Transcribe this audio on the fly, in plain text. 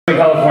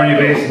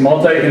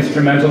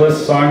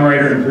multi-instrumentalist,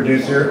 songwriter, and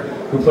producer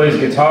who plays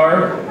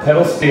guitar,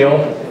 pedal steel,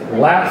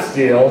 lap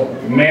steel,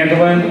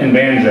 mandolin, and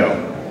banjo.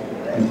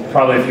 And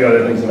probably a few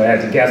other things if I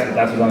had to guess, but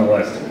that's what's on the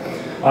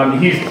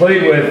list. He's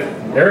played with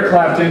Eric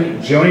Clapton,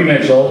 Joni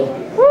Mitchell,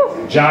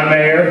 John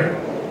Mayer,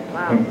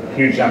 I'm a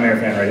huge John Mayer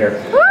fan right here,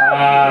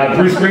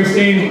 Bruce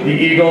Springsteen, the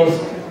Eagles,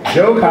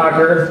 Joe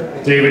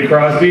Cocker, David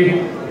Crosby,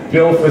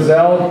 Bill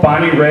Frisell,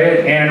 Bonnie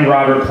Raitt, and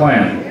Robert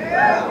Plant.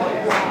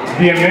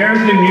 The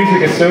American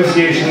Music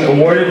Association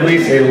awarded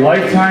Leisz a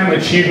Lifetime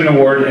Achievement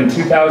Award in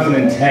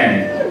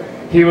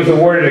 2010. He was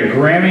awarded a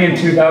Grammy in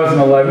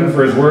 2011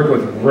 for his work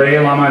with Ray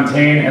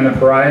LaMontagne and the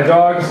Pariah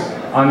Dogs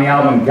on the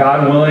album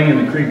God Willing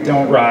and the Creek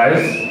Don't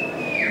Rise.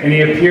 And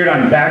he appeared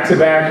on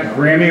back-to-back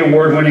Grammy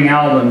Award-winning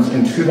albums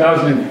in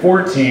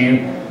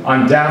 2014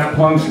 on Daft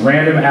Punk's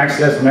Random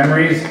Access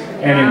Memories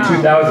and in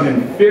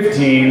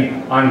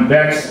 2015 on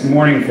Beck's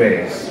Morning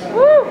Phase.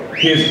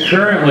 He is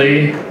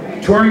currently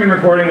touring and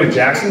recording with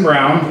Jackson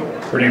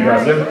Browne, pretty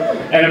impressive,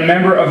 and a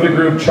member of the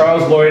group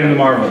Charles Lloyd and the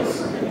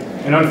Marvels.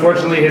 And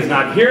unfortunately he's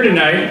not here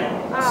tonight,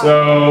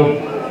 so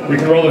we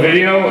can roll the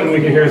video and we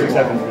can hear his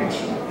acceptance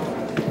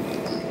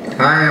speech.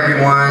 Hi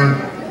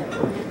everyone.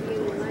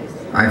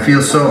 I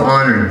feel so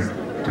honored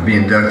to be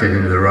inducted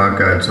into the Rock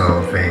Gods Hall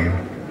of Fame.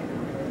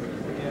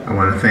 I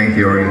want to thank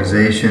the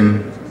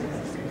organization,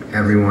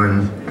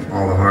 everyone,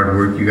 all the hard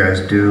work you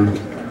guys do.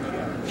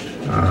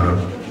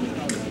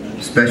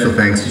 Special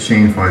thanks to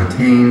Shane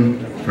Fontaine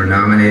for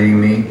nominating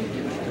me,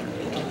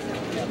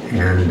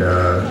 and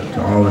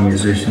to all the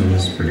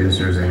musicians,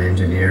 producers, and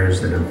engineers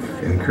that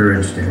have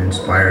encouraged and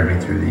inspired me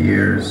through the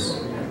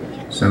years.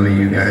 Some of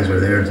you guys are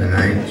there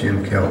tonight,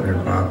 Jim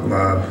Keltner, Bob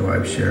Lobb, who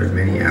I've shared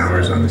many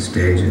hours on the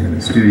stage and in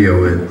the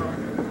studio with,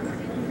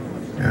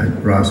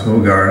 Ross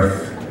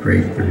Hogarth,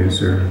 great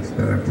producer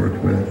that I've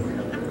worked with.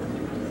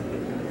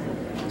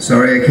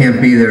 Sorry I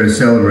can't be there to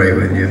celebrate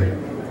with you.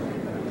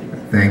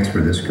 Thanks for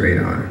this great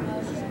honor.